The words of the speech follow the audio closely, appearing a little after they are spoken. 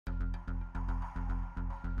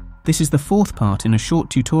This is the fourth part in a short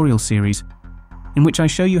tutorial series in which I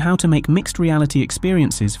show you how to make mixed reality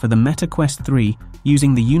experiences for the Meta Quest 3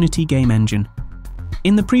 using the Unity game engine.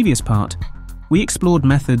 In the previous part, we explored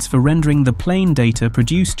methods for rendering the plane data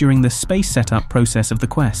produced during the space setup process of the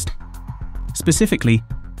Quest. Specifically,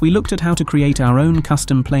 we looked at how to create our own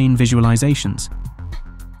custom plane visualizations.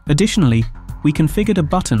 Additionally, we configured a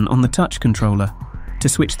button on the touch controller to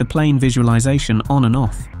switch the plane visualization on and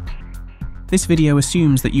off. This video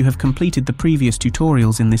assumes that you have completed the previous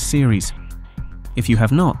tutorials in this series. If you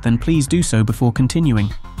have not, then please do so before continuing.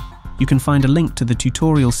 You can find a link to the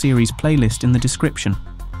tutorial series playlist in the description.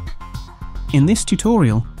 In this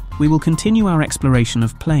tutorial, we will continue our exploration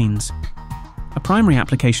of planes. A primary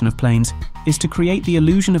application of planes is to create the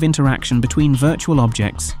illusion of interaction between virtual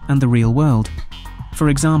objects and the real world. For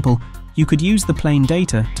example, you could use the plane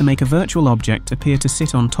data to make a virtual object appear to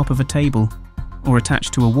sit on top of a table, or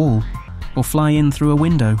attach to a wall, or fly in through a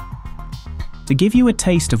window. To give you a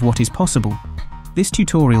taste of what is possible, this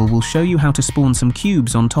tutorial will show you how to spawn some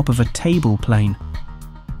cubes on top of a table plane.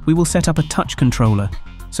 We will set up a touch controller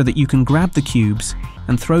so that you can grab the cubes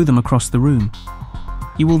and throw them across the room.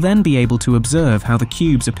 You will then be able to observe how the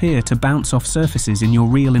cubes appear to bounce off surfaces in your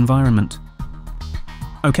real environment.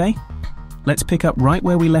 Okay, let's pick up right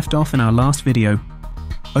where we left off in our last video.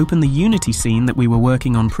 Open the Unity scene that we were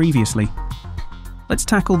working on previously. Let's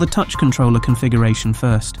tackle the touch controller configuration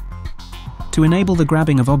first. To enable the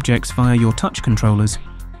grabbing of objects via your touch controllers,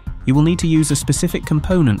 you will need to use a specific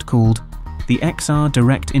component called the XR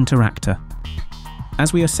Direct Interactor.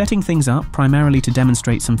 As we are setting things up primarily to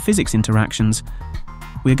demonstrate some physics interactions,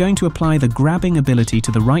 we are going to apply the grabbing ability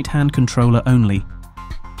to the right-hand controller only.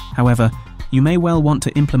 However, you may well want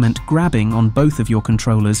to implement grabbing on both of your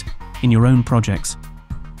controllers in your own projects.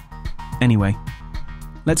 Anyway,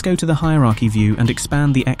 let's go to the hierarchy view and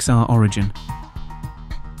expand the XR origin.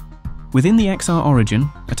 Within the XR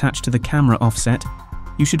origin, attached to the camera offset,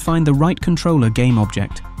 you should find the right controller game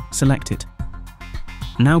object. Select it.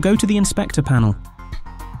 Now go to the inspector panel.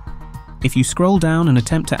 If you scroll down and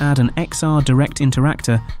attempt to add an XR Direct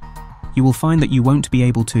Interactor, you will find that you won't be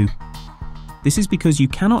able to. This is because you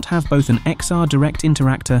cannot have both an XR Direct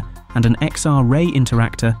Interactor and an XR Ray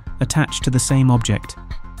Interactor attached to the same object.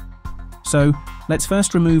 So, let's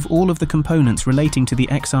first remove all of the components relating to the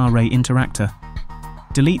XR Ray Interactor.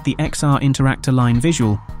 Delete the XR Interactor line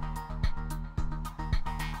visual.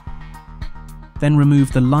 Then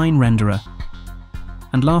remove the line renderer.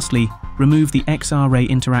 And lastly, remove the XR Ray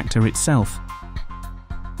Interactor itself.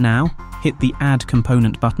 Now, hit the Add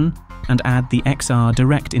Component button and add the XR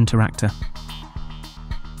Direct Interactor.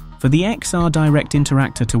 For the XR Direct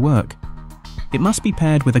Interactor to work, it must be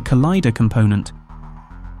paired with a collider component.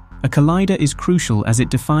 A collider is crucial as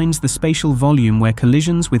it defines the spatial volume where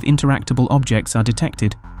collisions with interactable objects are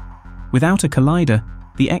detected. Without a collider,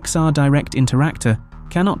 the XR Direct Interactor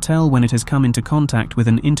cannot tell when it has come into contact with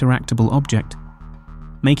an interactable object,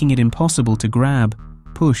 making it impossible to grab,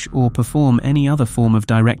 push, or perform any other form of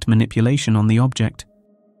direct manipulation on the object.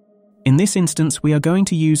 In this instance, we are going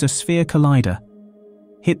to use a sphere collider.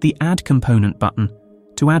 Hit the Add Component button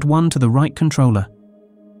to add one to the right controller.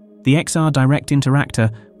 The XR Direct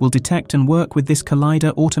Interactor will detect and work with this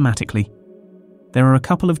collider automatically. There are a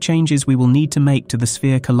couple of changes we will need to make to the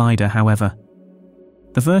sphere collider, however.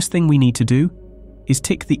 The first thing we need to do is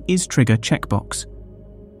tick the IsTrigger checkbox.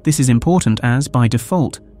 This is important as, by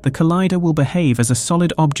default, the collider will behave as a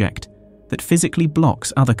solid object that physically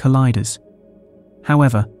blocks other colliders.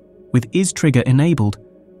 However, with IsTrigger enabled,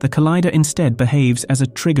 the collider instead behaves as a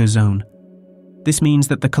trigger zone. This means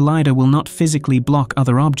that the collider will not physically block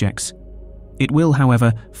other objects. It will,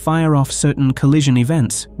 however, fire off certain collision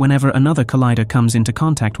events whenever another collider comes into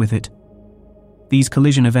contact with it. These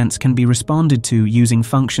collision events can be responded to using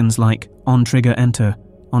functions like onTriggerEnter,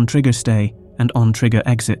 onTriggerStay, and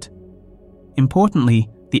onTriggerExit. Importantly,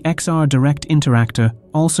 the XR Direct Interactor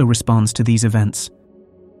also responds to these events.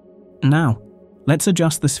 Now, let's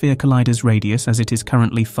adjust the sphere collider's radius as it is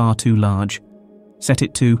currently far too large. Set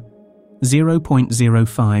it to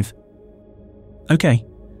 0.05. Okay,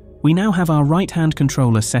 we now have our right-hand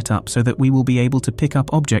controller set up so that we will be able to pick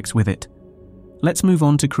up objects with it. Let's move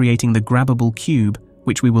on to creating the Grabbable Cube,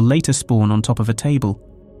 which we will later spawn on top of a table.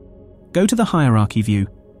 Go to the hierarchy view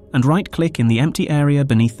and right-click in the empty area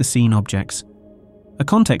beneath the scene objects. A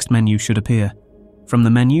context menu should appear. From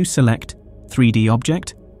the menu, select 3D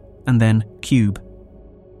Object and then Cube.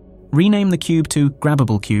 Rename the cube to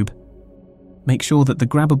Grabbable Cube. Make sure that the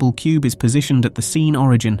Grabbable Cube is positioned at the scene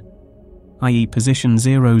origin, i.e. position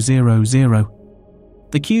 000.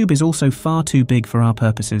 The cube is also far too big for our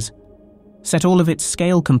purposes. Set all of its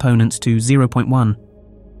scale components to 0.1.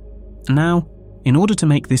 Now, in order to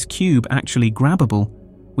make this cube actually grabbable,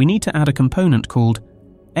 we need to add a component called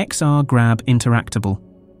XR Interactive.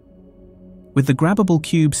 With the Grabbable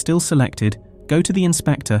Cube still selected, go to the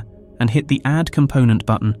inspector and hit the Add Component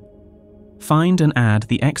button. Find and add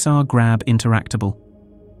the XR Interactive.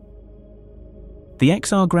 The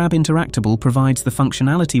XR Interactive provides the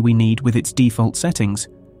functionality we need with its default settings,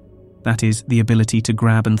 that is, the ability to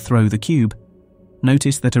grab and throw the cube.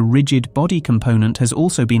 Notice that a rigid body component has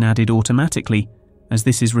also been added automatically, as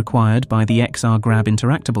this is required by the XR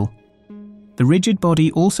Interactive. The rigid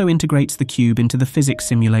body also integrates the cube into the physics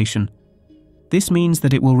simulation. This means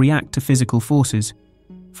that it will react to physical forces.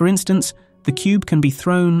 For instance, the cube can be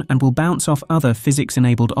thrown and will bounce off other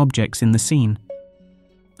physics-enabled objects in the scene.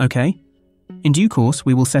 Okay, in due course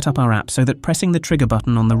we will set up our app so that pressing the trigger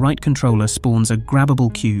button on the right controller spawns a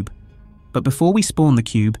grabbable cube. But before we spawn the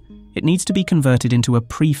cube, it needs to be converted into a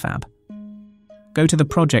prefab. Go to the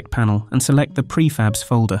project panel and select the prefabs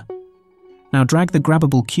folder. Now drag the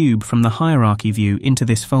grabbable cube from the hierarchy view into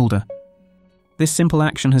this folder. This simple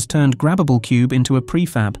action has turned Grabbable Cube into a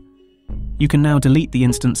prefab. You can now delete the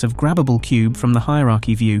instance of Grabbable Cube from the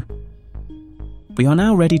hierarchy view. We are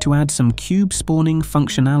now ready to add some cube spawning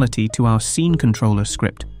functionality to our scene controller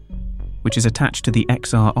script, which is attached to the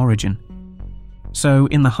XR origin. So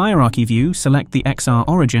in the hierarchy view, select the XR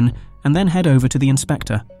origin and then head over to the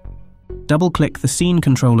inspector. Double-click the scene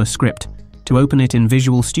controller script to open it in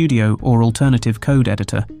Visual Studio or alternative code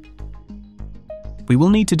editor. We will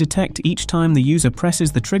need to detect each time the user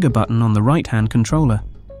presses the trigger button on the right-hand controller.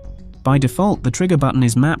 By default, the trigger button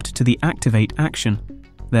is mapped to the activate action.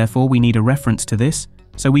 Therefore, we need a reference to this,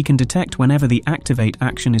 so we can detect whenever the activate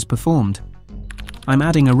action is performed. I'm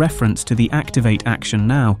adding a reference to the activate action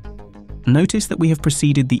now. Notice that we have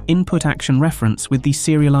preceded the input action reference with the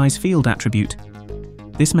serialize field attribute.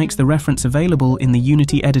 This makes the reference available in the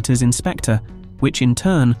Unity Editor's inspector, which in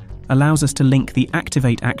turn allows us to link the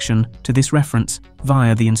activate action to this reference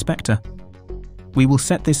via the inspector. We will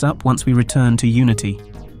set this up once we return to Unity.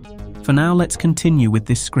 For now, let's continue with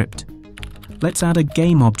this script. Let's add a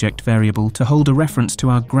GameObject variable to hold a reference to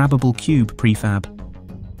our Grabbable Cube prefab.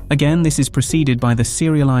 Again, this is preceded by the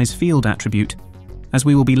serialize field attribute, as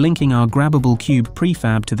we will be linking our Grabbable Cube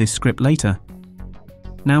prefab to this script later.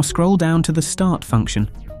 Now scroll down to the start function.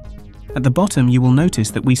 At the bottom, you will notice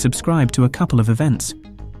that we subscribe to a couple of events.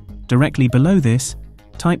 Directly below this,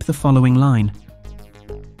 type the following line.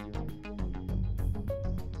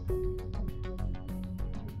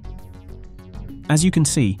 As you can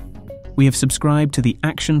see, we have subscribed to the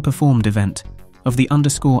action performed event of the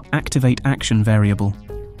 _activate action variable.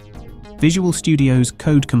 Visual Studio's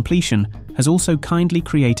code completion has also kindly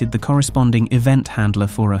created the corresponding event handler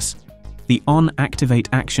for us, the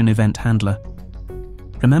onActivateAction event handler.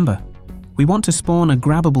 Remember, we want to spawn a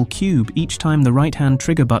grabbable cube each time the right-hand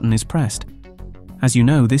trigger button is pressed. As you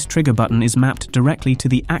know, this trigger button is mapped directly to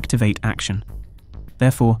the activate action.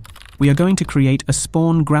 Therefore, we are going to create a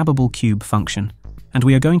spawn grabbable cube function, and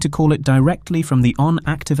we are going to call it directly from the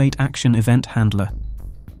onActivateAction event handler.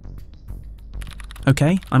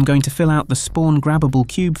 Okay, I'm going to fill out the spawn grabbable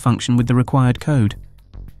cube function with the required code.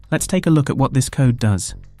 Let's take a look at what this code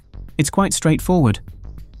does. It's quite straightforward.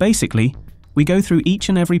 Basically, we go through each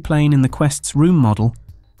and every plane in the quest's room model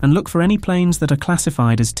and look for any planes that are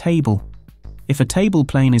classified as table. If a table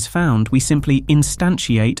plane is found, we simply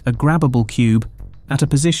instantiate a grabbable cube at a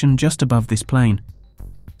position just above this plane.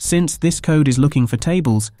 Since this code is looking for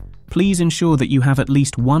tables, please ensure that you have at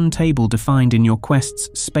least one table defined in your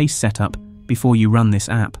quest's space setup before you run this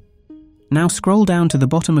app. Now scroll down to the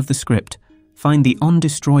bottom of the script, find the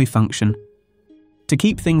onDestroy function. To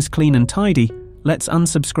keep things clean and tidy, let's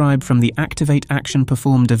unsubscribe from the Activate Action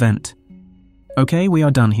Performed event. Okay, we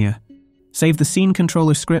are done here. Save the scene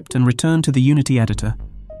controller script and return to the Unity editor.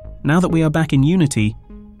 Now that we are back in Unity,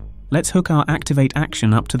 let's hook our Activate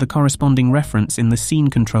Action up to the corresponding reference in the scene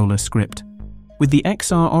controller script. With the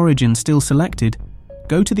XR origin still selected,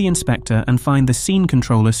 go to the inspector and find the scene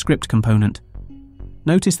controller script component.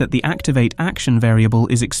 Notice that the Activate Action variable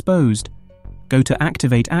is exposed. Go to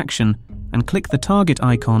Activate Action and click the target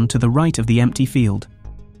icon to the right of the empty field.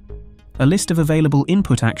 A list of available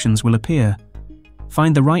input actions will appear.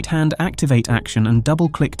 Find the right-hand Activate action and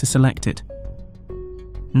double-click to select it.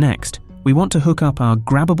 Next, we want to hook up our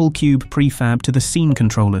Grabbable Cube prefab to the scene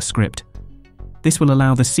controller script. This will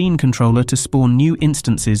allow the scene controller to spawn new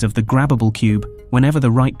instances of the Grabbable Cube whenever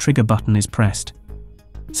the right trigger button is pressed.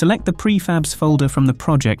 Select the prefabs folder from the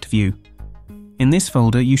project view. In this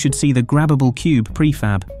folder, you should see the Grabbable Cube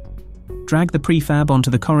prefab. Drag the prefab onto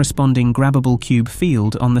the corresponding Grabbable Cube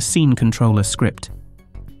field on the scene controller script.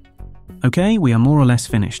 Okay, we are more or less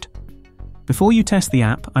finished. Before you test the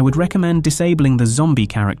app, I would recommend disabling the zombie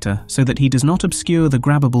character so that he does not obscure the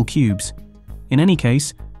grabbable cubes. In any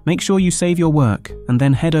case, make sure you save your work and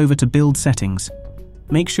then head over to Build Settings.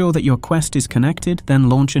 Make sure that your Quest is connected, then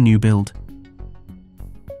launch a new build.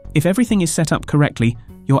 If everything is set up correctly,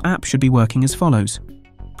 your app should be working as follows.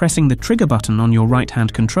 Pressing the trigger button on your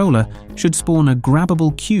right-hand controller should spawn a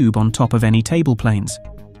grabbable cube on top of any table planes.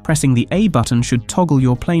 Pressing the A button should toggle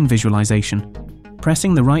your plane visualization.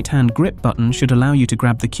 Pressing the right-hand grip button should allow you to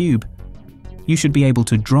grab the cube. You should be able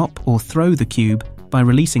to drop or throw the cube by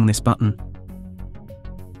releasing this button.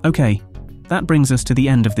 Okay, that brings us to the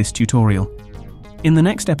end of this tutorial. In the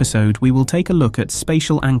next episode, we will take a look at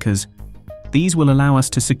spatial anchors. These will allow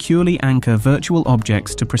us to securely anchor virtual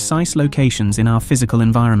objects to precise locations in our physical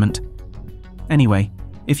environment. Anyway,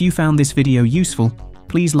 if you found this video useful,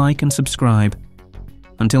 please like and subscribe.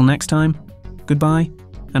 Until next time, goodbye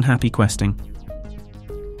and happy questing.